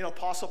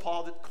 Apostle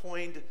Paul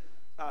coined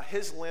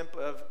his limp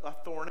of a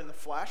thorn in the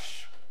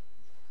flesh.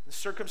 The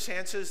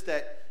circumstances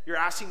that you're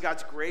asking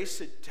God's grace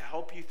to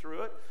help you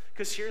through it.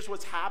 Because here's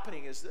what's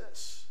happening is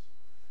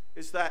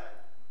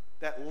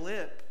that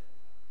limp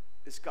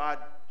is God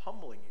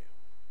humbling you.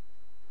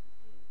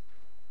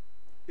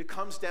 It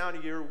comes down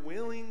to you're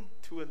willing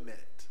to admit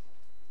it.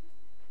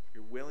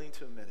 You're willing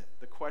to admit it.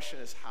 The question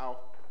is, how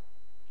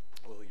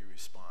will you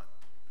respond?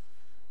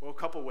 Well, a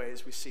couple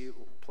ways we see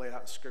played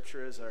out in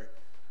Scripture is,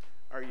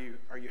 are you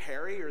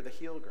Harry or the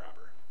heel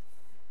grabber?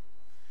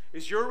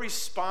 Is your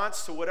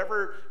response to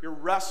whatever you're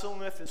wrestling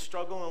with and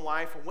struggling in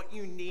life and what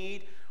you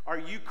need, are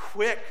you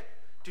quick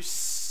to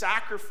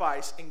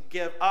sacrifice and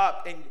give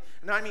up?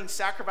 And I mean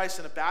sacrifice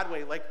in a bad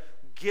way, like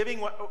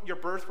giving your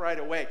birthright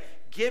away.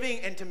 Giving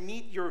and to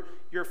meet your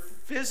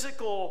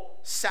physical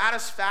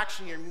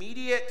satisfaction, your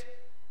immediate,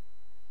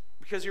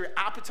 because your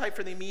appetite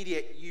for the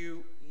immediate,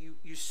 you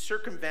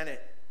circumvent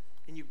it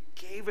and you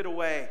gave it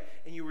away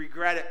and you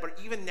regret it. But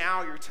even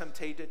now your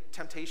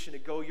temptation to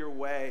go your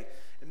way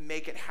and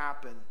make it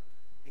happen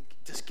and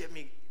just give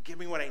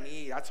me what I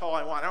need. That's all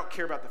I want. I don't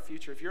care about the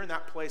future. If you're in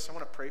that place, I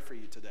want to pray for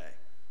you today.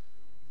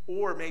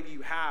 Or maybe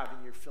you have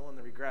and you're feeling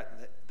the regret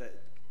and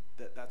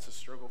that's a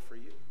struggle for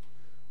you.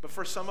 But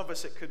for some of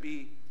us, it could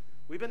be,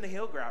 we've been the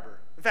heel grabber.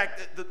 In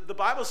fact, the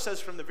Bible says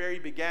from the very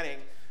beginning,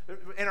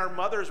 in our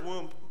mother's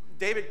womb,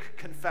 David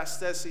confessed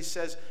this. He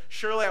says,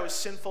 surely I was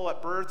sinful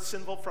at birth,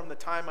 sinful from the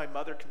time my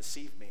mother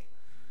conceived me.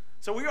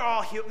 So we were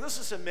all heel. Let's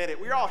just admit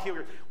it. We were all heel.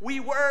 We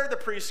were the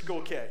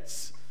preschool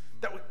kids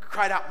that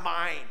cried out,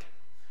 mind.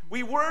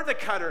 We were the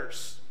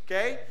cutters,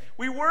 okay?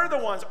 We were the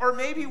ones. Or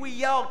maybe we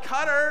yelled,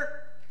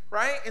 cutter,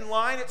 right, in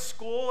line at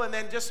school, and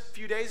then just a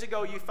few days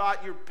ago you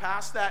thought you're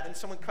past that and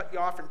someone cut you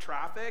off in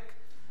traffic,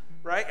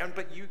 right?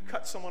 But you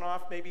cut someone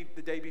off maybe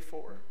the day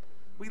before.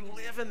 We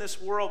live in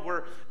this world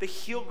where the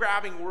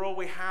heel-grabbing world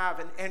we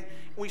have, and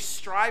we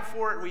strive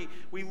for it,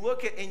 we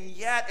look at, and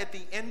yet at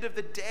the end of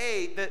the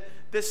day, that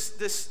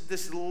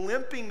this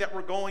limping that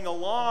we're going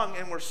along,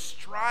 and we're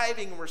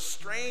striving, and we're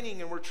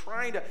straining, and we're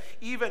trying to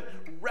even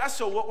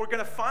wrestle, what we're going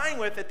to find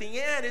with at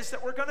the end is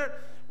that we're going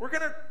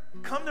to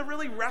come to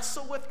really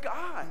wrestle with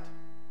God.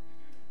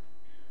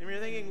 And you're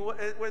thinking,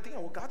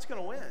 well, God's going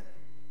to win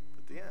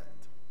at the end.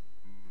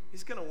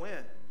 He's going to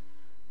win.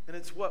 And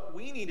it's what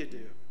we need to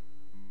do.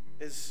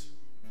 Is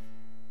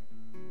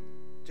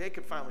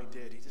Jacob finally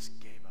did. He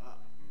just gave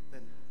up.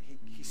 And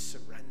he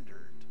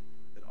surrendered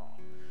it all.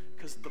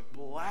 Because the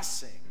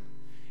blessing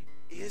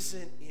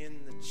isn't in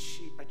the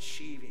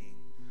achieving.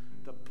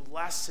 The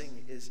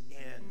blessing is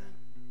in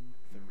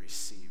the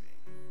receiving.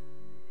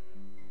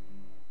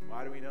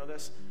 Why do we know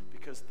this?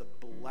 Because the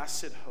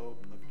blessed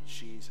hope of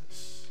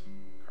Jesus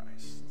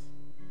Christ.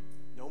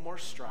 No more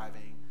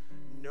striving.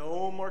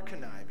 No more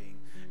conniving.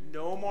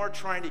 No more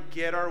trying to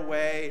get our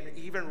way and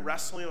even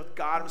wrestling with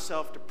God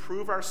himself to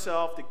prove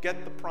ourselves, to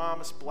get the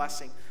promised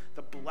blessing.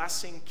 The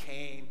blessing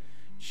came.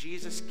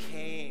 Jesus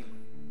came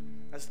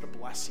as the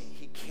blessing.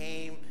 He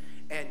came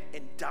and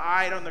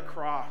died on the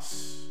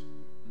cross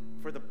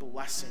for the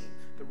blessing.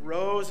 That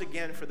rose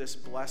again for this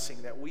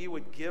blessing, that we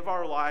would give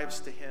our lives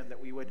to him,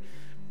 that we would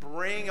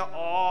bring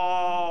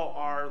all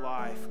our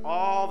life,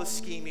 all the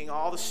scheming,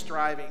 all the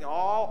striving,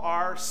 all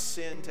our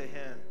sin to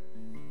him.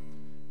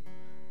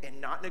 And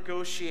not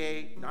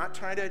negotiate, not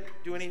trying to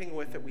do anything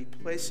with it. We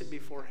place it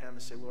before him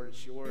and say, Lord,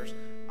 it's yours.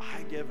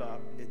 I give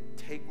up.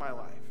 Take my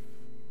life.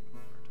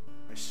 Lord,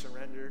 I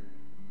surrender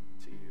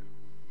to you.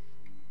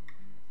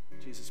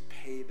 Jesus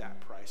paid that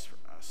price for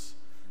us.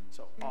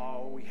 So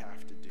all we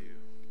have to do,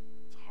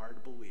 it's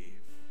hard to believe,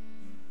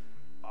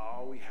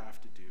 all we have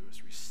to do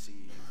is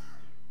receive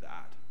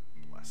that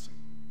blessing.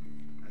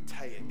 I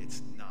tell you,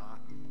 it's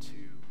not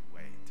too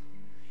late.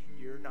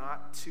 You're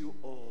not too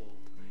old.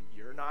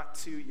 You're not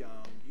too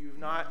young. You've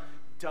not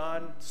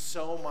done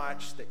so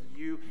much that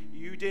you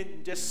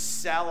didn't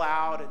just sell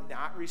out and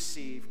not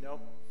receive.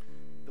 Nope.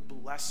 The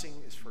blessing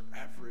is for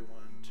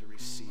everyone to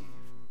receive,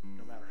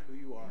 no matter who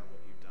you are and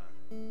what you've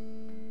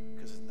done.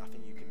 Because there's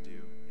nothing you can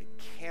do. It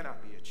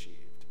cannot be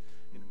achieved.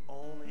 It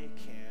only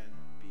can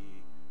be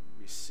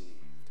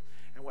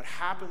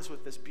happens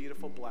with this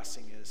beautiful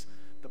blessing is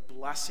the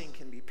blessing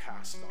can be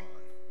passed on.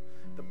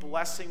 The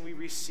blessing we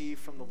receive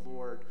from the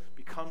Lord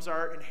becomes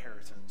our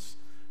inheritance,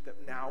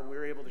 that now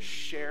we're able to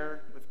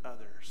share with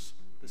others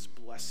this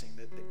blessing,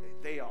 that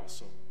they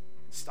also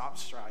stop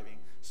striving,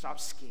 stop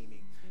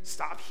scheming,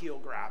 stop heel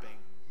grabbing,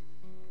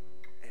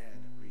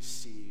 and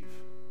receive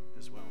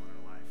as well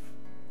in our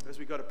life. As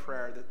we go to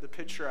prayer, the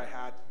picture I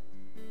had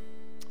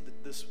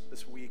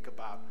this week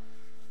about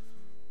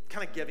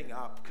kind of giving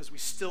up because we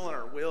still in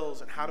our wills,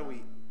 and how do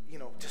we,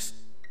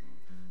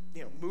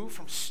 move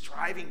from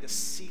striving to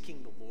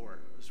seeking the Lord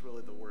was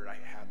really the word I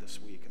had this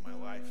week in my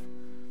life.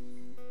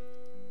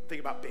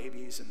 Think about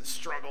babies and the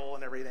struggle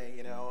and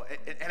everything,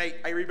 And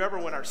I remember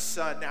when our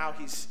son, now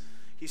he's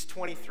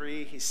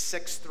 23, he's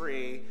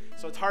 6'3",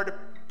 so it's hard to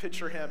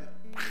picture him,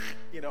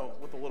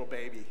 with a little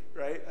baby,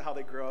 right? How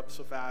they grow up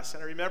so fast.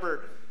 And I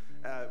remember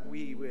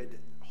we would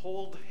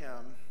hold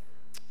him,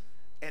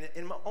 and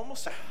in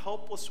almost a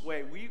helpless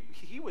way,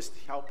 he was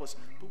helpless,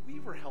 but we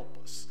were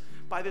helpless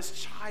by this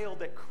child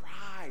that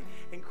cried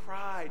and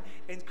cried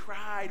and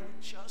cried.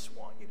 We just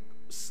want you to go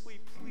to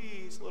sleep.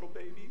 Please, little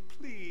baby,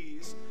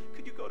 please.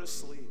 Could you go to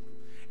sleep?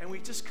 And we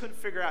just couldn't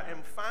figure out.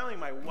 And finally,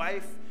 my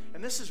wife,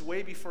 and this is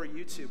way before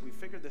YouTube, we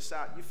figured this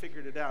out, you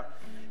figured it out,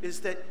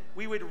 is that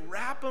we would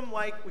wrap him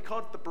like, we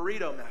called it the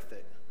burrito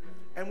method.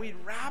 And we'd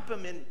wrap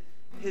him in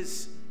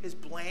his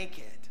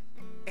blanket,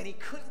 and he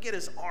couldn't get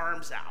his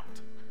arms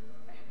out.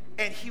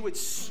 And he would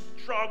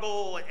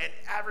struggle and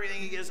everything,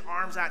 he'd get his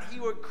arms out. He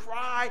would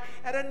cry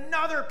at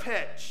another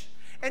pitch.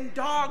 And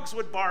dogs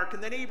would bark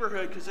in the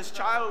neighborhood because this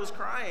child was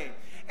crying.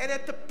 And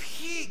at the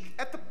peak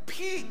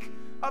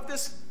of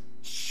this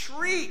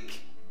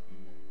shriek,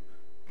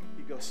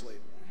 he'd go to sleep.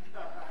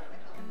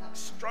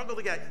 Struggle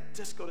to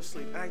just go to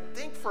sleep. And I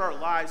think for our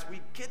lives,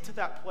 we get to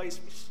that place.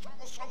 We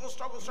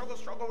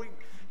struggle. We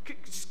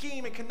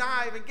scheme and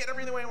connive and get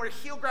everything away. And we're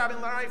heel grabbing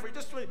life. We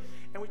just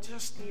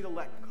need to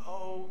let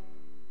go.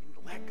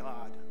 Let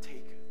God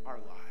take our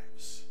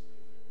lives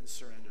and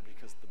surrender,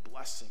 because the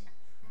blessing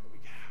that we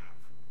have.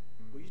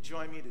 Will you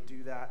join me to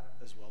do that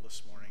as well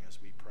this morning as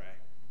we pray?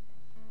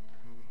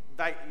 I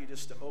invite you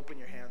just to open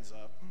your hands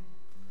up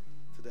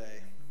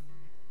today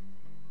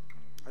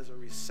as a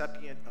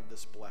recipient of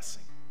this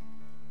blessing.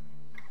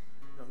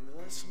 Now,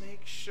 let's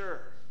make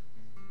sure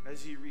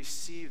as you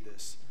receive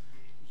this,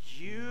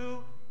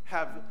 you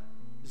have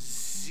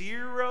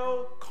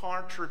zero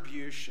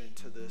contribution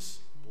to this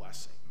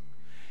blessing.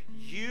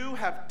 You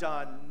have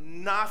done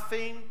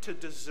nothing to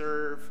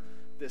deserve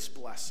this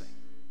blessing.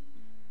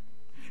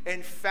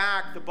 In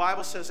fact, the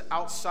Bible says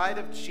outside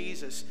of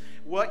Jesus,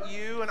 what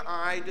you and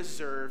I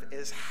deserve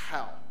is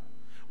hell.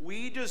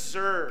 We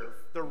deserve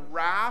the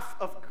wrath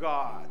of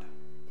God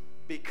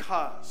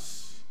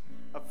because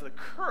of the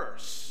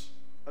curse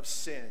of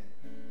sin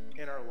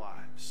in our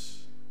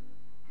lives.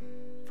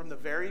 From the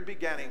very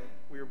beginning,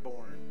 we were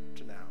born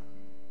to now.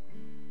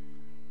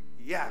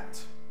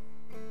 Yet,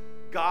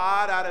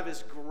 God, out of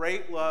his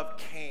great love,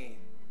 came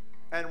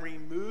and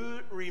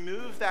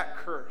removed that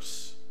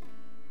curse,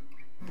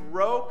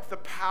 broke the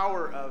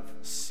power of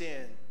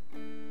sin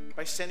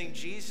by sending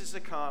Jesus to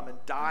come and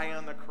die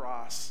on the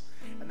cross,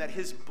 and that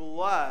his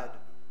blood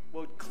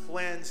would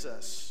cleanse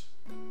us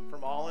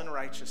from all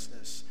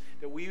unrighteousness,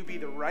 that we would be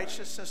the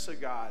righteousness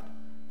of God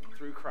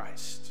through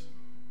Christ.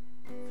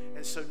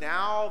 And so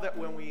now that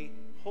when we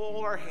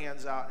hold our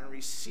hands out and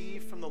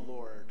receive from the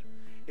Lord,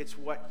 it's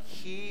what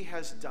he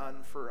has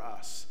done for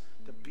us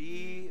to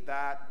be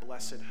that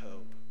blessed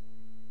hope.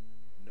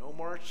 No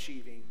more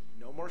achieving,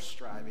 no more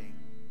striving,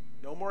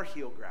 no more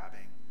heel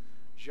grabbing,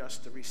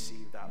 just to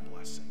receive that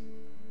blessing.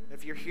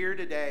 If you're here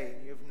today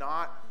and you have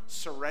not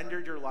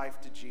surrendered your life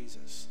to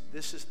Jesus,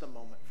 this is the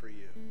moment for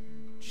you.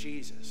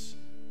 Jesus,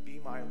 be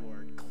my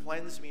Lord.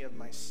 Cleanse me of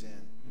my sin.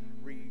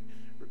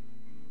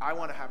 I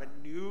want to have a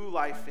new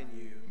life in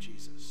you,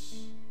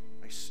 Jesus.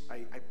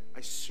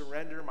 I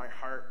surrender my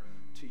heart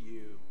to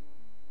you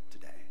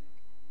today.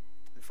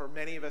 And for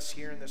many of us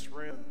here in this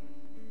room,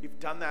 you've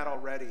done that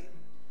already,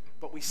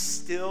 but we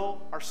still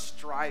are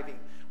striving.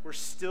 We're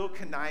still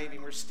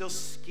conniving. We're still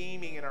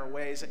scheming in our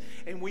ways.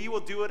 And we will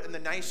do it in the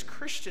nice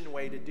Christian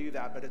way to do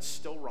that, but it's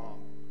still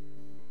wrong.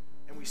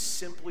 And we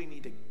simply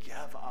need to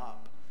give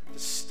up, to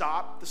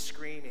stop the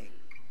screaming,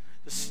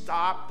 to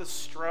stop the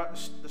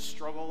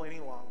struggle any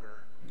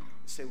longer, and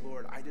say,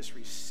 Lord, I just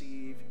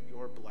receive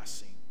your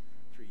blessing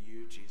through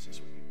you, Jesus,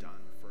 what you've done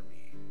for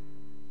me.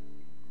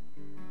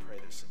 Pray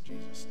this in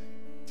Jesus'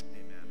 name.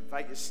 Amen. I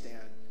invite you to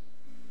stand.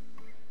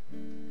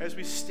 As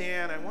we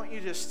stand, I want you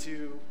just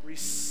to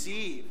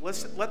receive.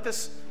 Let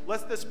this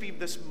be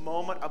this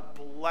moment of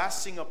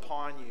blessing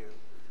upon you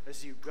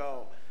as you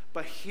go.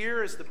 But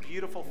here is the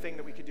beautiful thing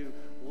that we could do.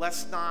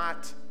 Let's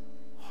not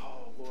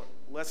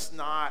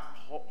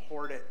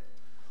hoard it.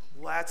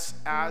 Let's,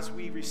 as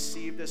we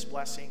receive this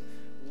blessing,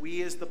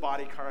 we as the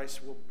body of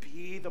Christ will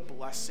be the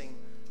blessing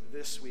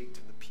this week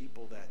to the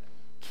people that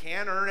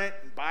can't earn it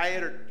and buy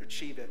it or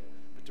achieve it,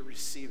 but to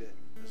receive it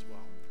as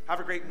well. Have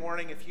a great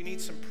morning. If you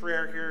need some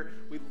prayer here,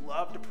 we'd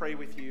love to pray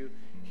with you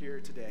here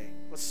today.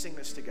 Let's sing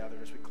this together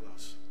as we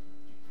close.